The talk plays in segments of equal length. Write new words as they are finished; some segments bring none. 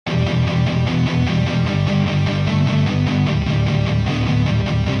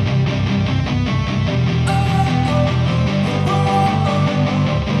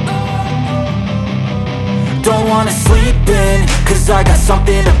wanna sleep in, cause I got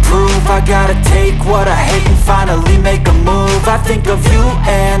something to prove. I gotta take what I hate and finally make a move. I think of you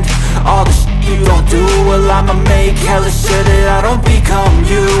and all the shit you don't do. Well, I'ma make hella sure that I don't become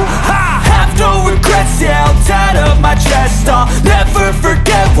you. I have no regrets, yeah, I'll tie up my chest. I'll never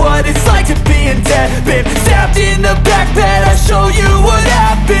forget what it's like to be in debt. Been stabbed in the back bed, I'll show you what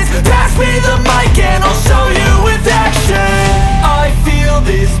happens. Pass me the mic and I'll show you with action. I feel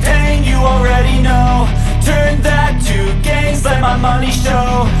this pain, you already know. Turn that to gains, let my money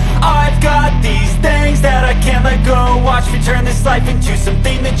show. I've got these things that I can't let go. Watch me turn this life into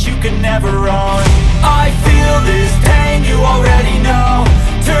something that you can never own. I feel this pain, you already know.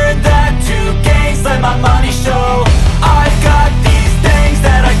 Turn that to gains, let my money show. I've got these things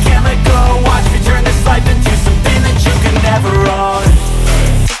that I can't let go. Watch me turn this life into something that you can never own.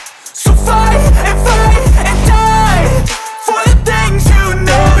 So fight and die for the things you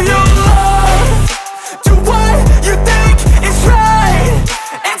know you love. Do what you think is right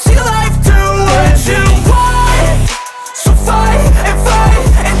and see life do what you want. So fight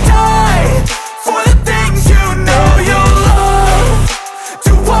and die for the things you know you love.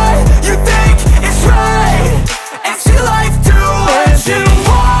 Do what you think is right and see life do what you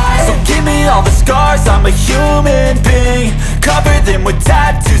want. So give me all the scars, I'm a human being. Cover them with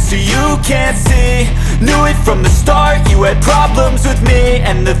tattoos so you can't see. Knew it from the start, you had problems with me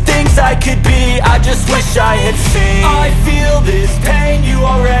and the things I could be, I just wish I had seen. I feel this pain, you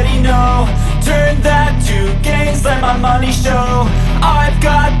already know. Turn that to gains, let my money show. I've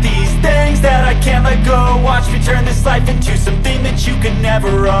got these things that I can't let go. Watch me turn this life into something that you can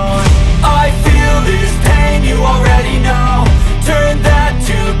never own. I feel this pain, you already know. Turn that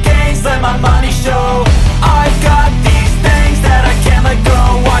to gains, let my money show. I've got these things that I can't let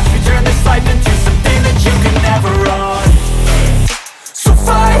go. Watch me turn this life into something that you can never own. So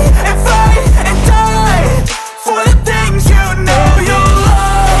fight and die for the things you know you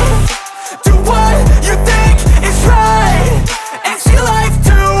love. Do what you think is right and see life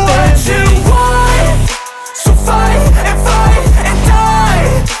do what you want. So fight and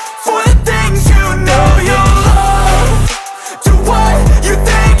die for the things you know you love. Do what you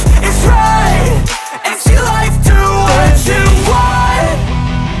think is right and see life do what you want.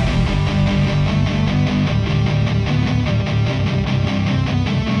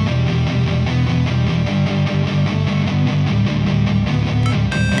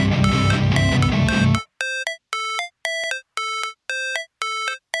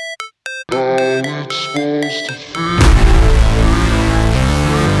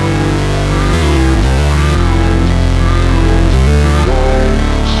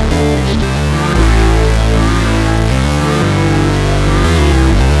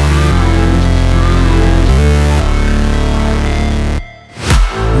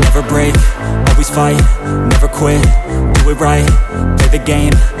 Never break, always fight, never quit, do it right, play the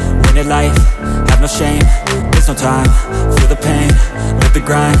game, win it life, have no shame, there's no time, feel the pain, live the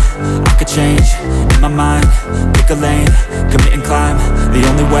grind, I could change, in my mind, pick a lane, commit and climb, the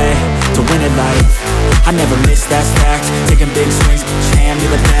only way to win it life. I never miss, that's fact, taking big swings, hand me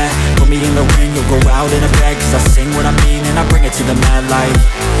the bat, put me in the ring, you'll go out in a bag, cause I sing what I mean and I bring it to the mad light.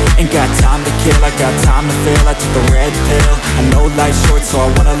 Ain't got time to kill, I got time to feel, I took the red pill, I know life's short so I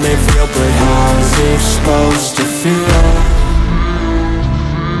wanna live real, but how's it supposed to feel?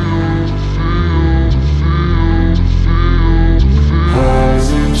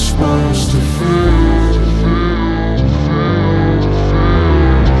 Supposed to feel.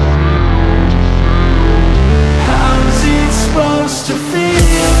 How's it supposed to feel? How's it supposed to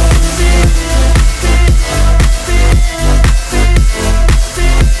feel?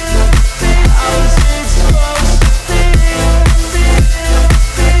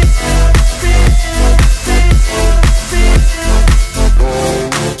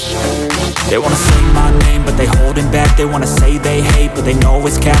 They wanna say my name, but they holding back. They wanna say they hate, but they know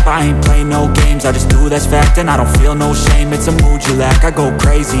it's cap. I ain't play no games, I just do that's fact. And I don't feel no shame, it's a mood you lack. I go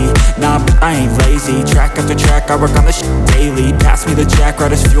crazy, nah, but I ain't lazy. Track after track, I work on this shit daily. Pass me the jack, right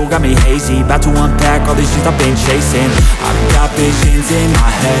as fuel, got me hazy. About to unpack all these things I've been chasing. I've got visions in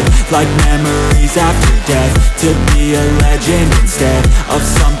my head, like memories after death. To be a legend instead of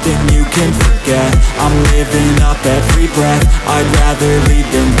something you can forget. I'm living up every breath, I'd rather lead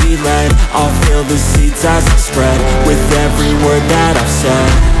than be led. I'll feel the seeds as I spread, with every word that I've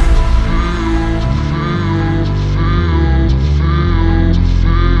said.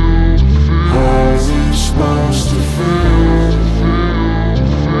 How's it supposed to feel?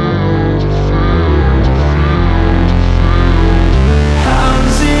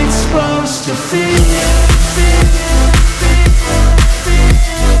 How's it supposed to feel?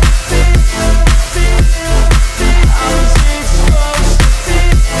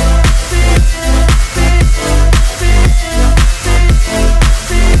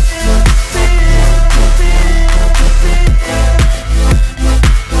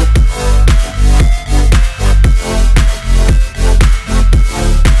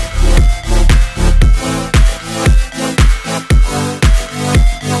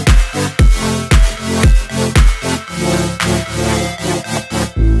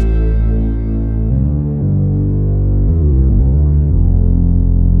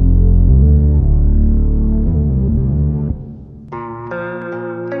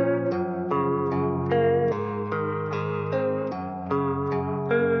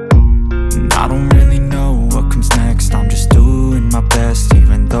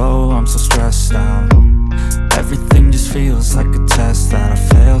 feels like a test that I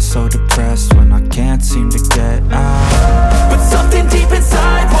fail, so depressed when I can't seem to get out. But something deep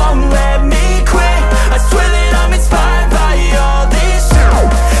inside won't let me quit. I swear that I'm inspired by all this shit.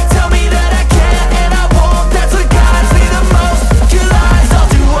 Tell me that I can't and I won't. That's what guides me the most. Your lies, I'll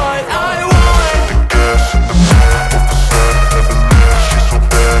do what I want. The gas in the back of the sun, never leave. She's so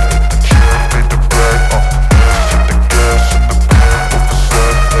bad that the chick made the brag. The gas in the back of the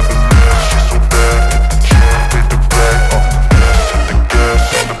sun, never leave. She's so bad that the chick made the brag. The gas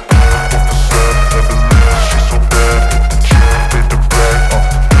in the back of the sun, never leave. She's so bad that the chick made the brag.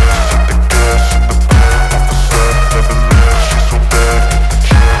 The gas in the back of the sun, never leave. She's so bad that the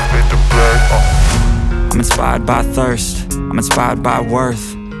chick made the brag. I'm inspired by thirst, I'm inspired by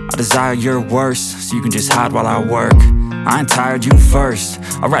worth. I desire your worst, so you can just hide while I work. I ain't tired, you first.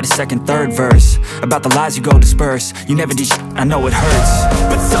 I'll write a second, third verse about the lies you go disperse. You never did shit, I know it hurts.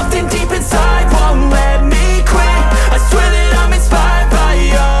 But